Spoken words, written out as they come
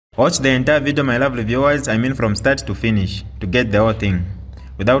Watch the entire video, my lovely viewers, I mean from start to finish, to get the whole thing.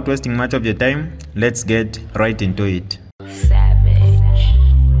 Without wasting much of your time, let's get right into it.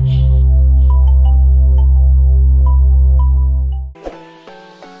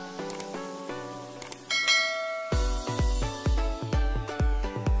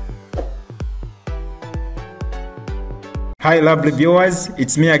 Hi lovely viewers,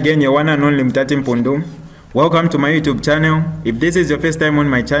 it's me again, your one and only Mutati Mpundu. Welcome to my YouTube channel. If this is your first time on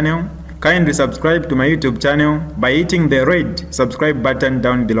my channel, kindly subscribe to my YouTube channel by hitting the red subscribe button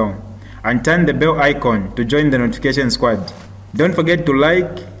down below and turn the bell icon to join the notification squad. Don't forget to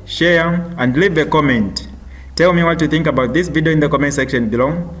like, share and leave a comment. Tell me what you think about this video in the comment section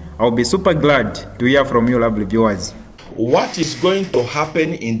below. I'll be super glad to hear from you lovely viewers. What is going to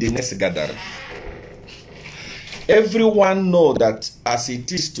happen in the next gathering? Everyone knows that as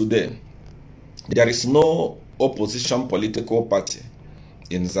it is today, there is no opposition political party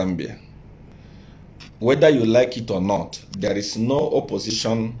in Zambia. Whether you like it or not, there is no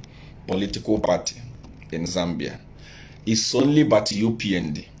opposition political party in Zambia. It's only but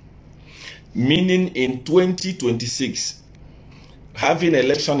UPND. Meaning in 2026, having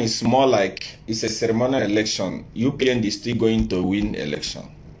election is more like it's a ceremonial election. UPND is still going to win election.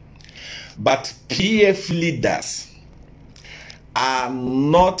 But PF leaders are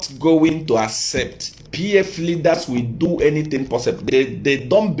not going to accept. PF leaders will do anything possible. They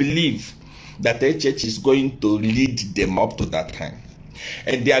don't believe that HH is going to lead them up to that time.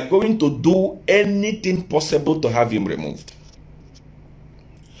 And they are going to do anything possible to have him removed.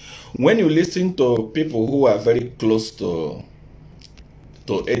 When you listen to people who are very close to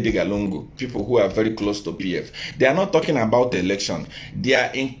Edgar Lungu, people who are very close to PF, they are not talking about the election. They are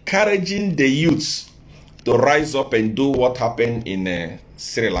encouraging the youths to rise up and do what happened in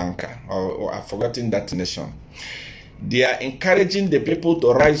Sri Lanka, or I've forgotten that nation. They are encouraging the people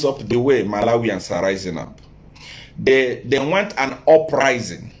to rise up the way Malawians are rising up. They want an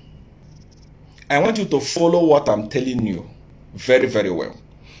uprising. I want you to follow what I'm telling you very, very well.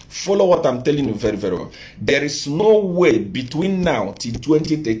 Follow what I'm telling you very, very well. There is no way between now till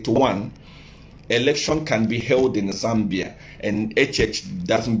 2031 election can be held in Zambia and HH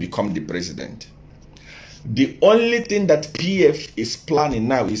doesn't become the president. The only thing that PF is planning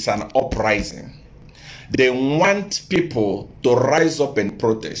now is an uprising. They want people to rise up and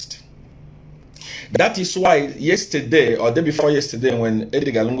protest. That is why yesterday or the day before yesterday, when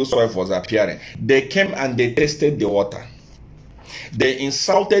Edgar Lungu's wife was appearing, they came and they tested the water. They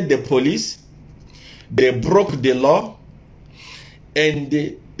insulted the police, they broke the law, and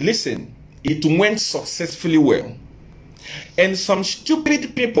listen, it went successfully well. And some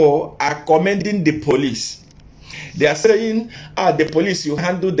stupid people are commending the police. They are saying, the police, you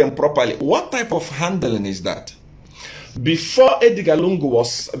handle them properly. What type of handling is that? Before Edgar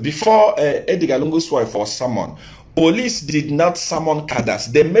Lungu's wife was summoned, police did not summon cadres.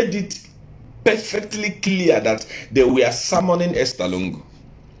 They made it perfectly clear that they were summoning Esther Lungu.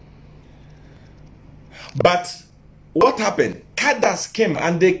 But what happened? Cadres came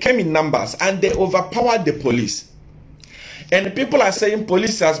and they came in numbers and they overpowered the police. And people are saying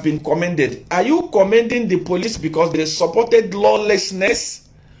police has been commended. Are you commending the police because they supported lawlessness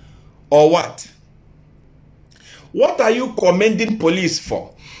or what? What are you commending police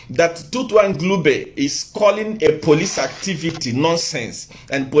for? That Tutuan Glube is calling a police activity nonsense,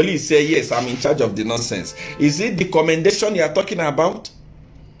 and police say, yes, I'm in charge of the nonsense. Is it the commendation you are talking about?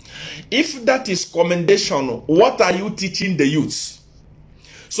 If that is commendation, what are you teaching the youths?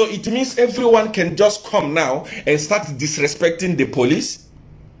 So it means everyone can just come now and start disrespecting the police.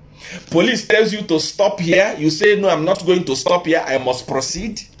 Police tells you to stop here. You say, no, I'm not going to stop here. I must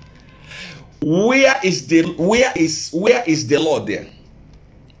proceed. Where is the law there?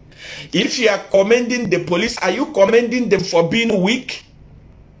 If you are commending the police, are you commending them for being weak?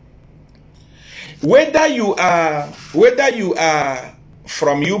 Whether you are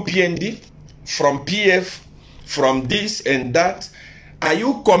from UPND, from PF, from this and that, are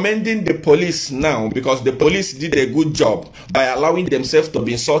you commending the police now because the police did a good job by allowing themselves to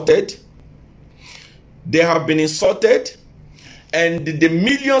be insulted? They have been insulted, and the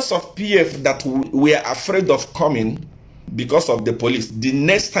millions of PF that were afraid of coming because of the police, the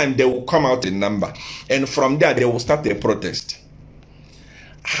next time they will come out in number, and from there they will start a protest.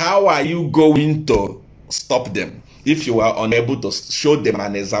 How are you going to stop them if you are unable to show them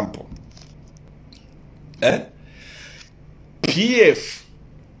an example? PF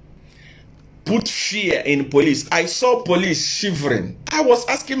put fear in police. I saw police shivering. I was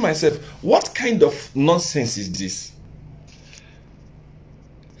asking myself, what kind of nonsense is this?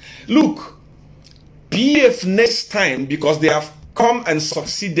 Look, PF next time, because they have come and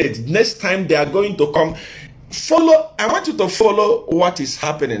succeeded. Next time they are going to come. Follow. I want you to follow what is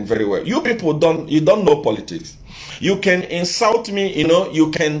happening very well. You people don't know politics. You can insult me, you know,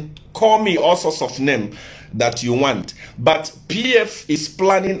 you can call me all sorts of names that you want. But PF is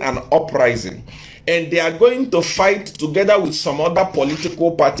planning an uprising. And they are going to fight together with some other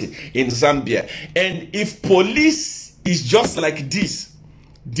political party in Zambia. And if police is just like this,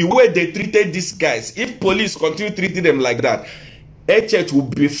 the way they treated these guys, if police continue treating them like that, HH will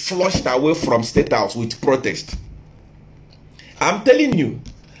be flushed away from State House with protest. I'm telling you.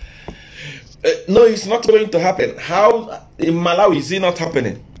 No, it's not going to happen. How in Malawi is it not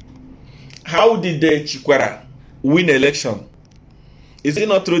happening? How did the Chikwara win election? Is it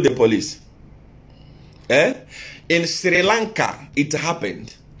not through the police? In Sri Lanka, it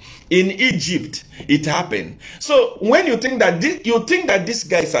happened. In Egypt, it happened. So when you think that these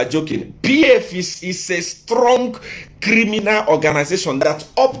guys are joking, PF is a strong criminal organization that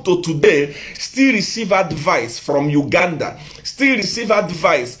up to today still receive advice from Uganda, still receive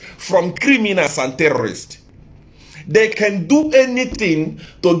advice from criminals and terrorists. They can do anything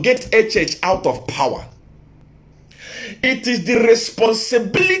to get HH out of power. It is the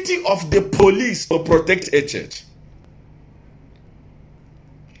responsibility of the police to protect HH.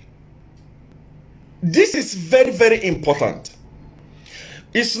 This is very, very important.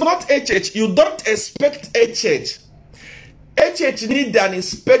 It's not HH. You don't expect HH. HH need an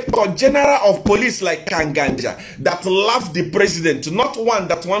inspector general of police like Kanganja that love the president, not one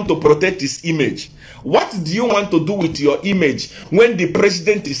that want to protect his image. What do you want to do with your image when the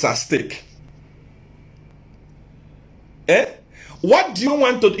president is at stake? What do you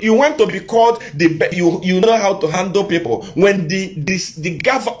want to? You want to be called you know how to handle people when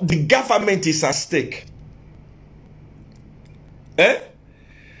the government is at stake?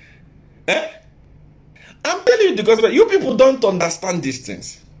 I'm telling you because you people don't understand these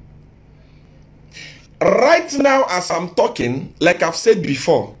things. Right now, as I'm talking, like I've said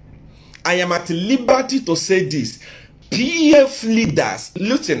before, I am at liberty to say this. PF leaders,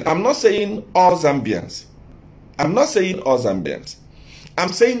 listen, I'm not saying all Zambians. I'm not saying all Zambians. I'm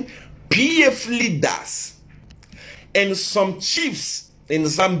saying PF leaders and some chiefs in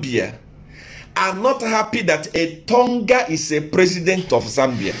Zambia are not happy that a Tonga is a president of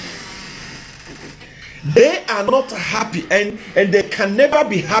Zambia. They are not happy and they can never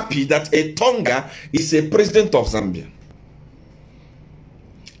be happy that a Tonga is a president of Zambia.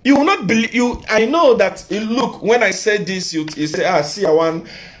 You will not believe you. I know that. Look, when I said this, you say, "Ah, Seer one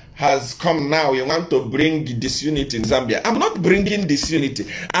has come now. You want to bring disunity in Zambia." I'm not bringing disunity.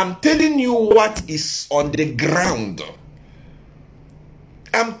 I'm telling you what is on the ground.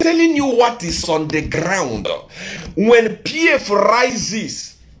 I'm telling you what is on the ground. When PF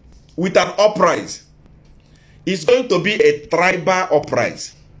rises with an uprising, it's going to be a tribal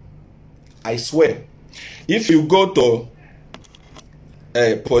uprising. I swear. If you go to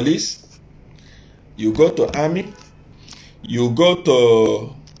police, you go to army, you go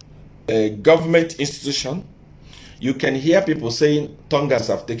to a government institution, you can hear people saying Tongas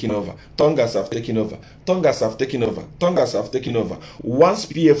have taken over, Tongas have taken over, Tongas have taken over, Tongas have taken over. Once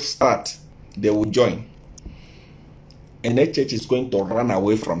PF start, they will join. And HH is going to run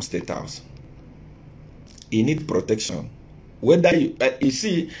away from State House. You need protection. Whether you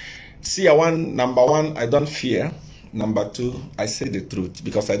see one, number one, I don't fear. Number two, I say the truth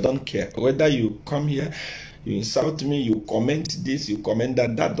because I don't care. Whether you come here, you insult me, you comment this, you comment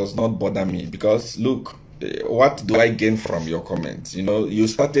that, that does not bother me. Because look, what do I gain from your comments? You know, you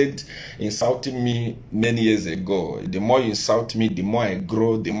started insulting me many years ago. The more you insult me, the more I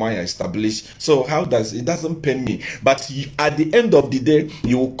grow, the more I establish. So how does it doesn't pain me? But at the end of the day,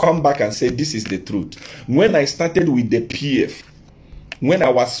 you will come back and say, this is the truth. When I started with the PF, when I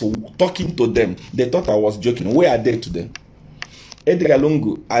was talking to them, they thought I was joking. Where are they today? Edgar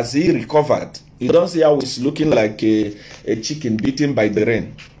Lungu, as he recovered, you don't see how he's looking like a chicken beaten by the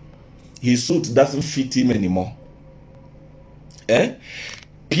rain. His suit doesn't fit him anymore.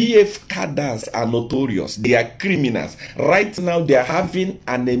 PF cadres are notorious. They are criminals. Right now, they are having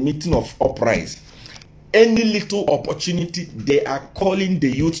a meeting of uprising. Any little opportunity, they are calling the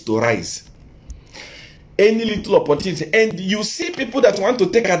youth to rise. Any little opportunity, and you see people that want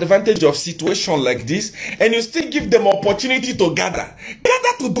to take advantage of situation like this, and you still give them opportunity to gather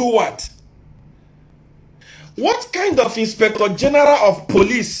to do what? What kind of inspector general of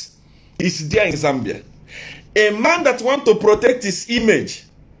police is there in Zambia? A man that wants to protect his image.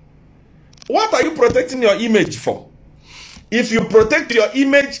 What are you protecting your image for? If you protect your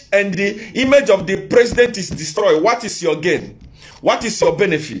image and the image of the president is destroyed, what is your gain? What is your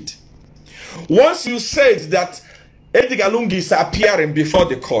benefit? Once you said that Edgar Lungu is appearing before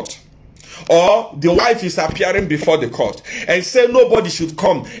the court, or the wife is appearing before the court, and say nobody should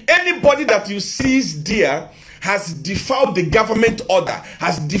come. Anybody that you see there has defiled the government order,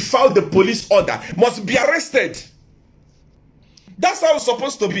 has defiled the police order, must be arrested. That's how it's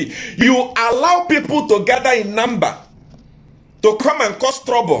supposed to be. You allow people to gather in number to come and cause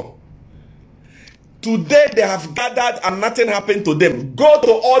trouble. Today they have gathered and nothing happened to them. Go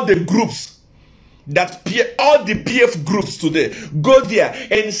to all the groups, all the PF groups today. Go there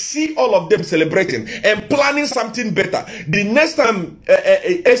and see all of them celebrating and planning something better. The next time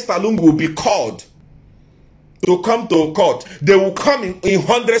Esther Lungu will be called to come to court, they will come in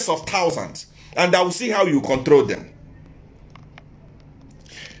hundreds of thousands, and I will see how you control them.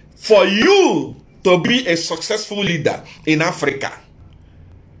 For you to be a successful leader in Africa,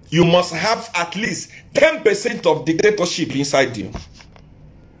 you must have at least 10% of dictatorship inside you.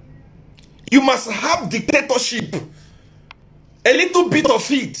 You must have dictatorship. A little bit of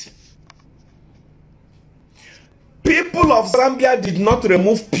it. People of Zambia did not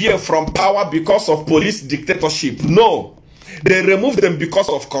remove PF from power because of police dictatorship. No. They removed them because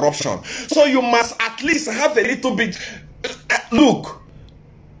of corruption. So you must at least have a little bit. Look.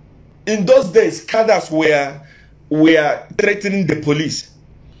 In those days, cadres were threatening the police.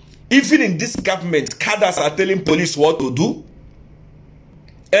 Even in this government, cadres are telling police what to do.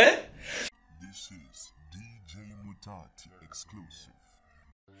 Eh? This is DJ Mutati exclusive.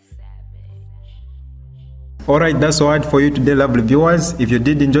 Alright, that's all for you today, lovely viewers. If you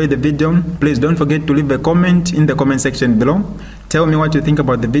did enjoy the video, please don't forget to leave a comment in the comment section below. Tell me what you think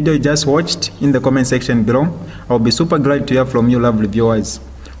about the video you just watched in the comment section below. I'll be super glad to hear from you, lovely viewers.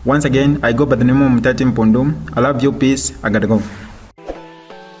 Once again, I go by the name of Mutati Mpundu. I love you, peace, I gotta go.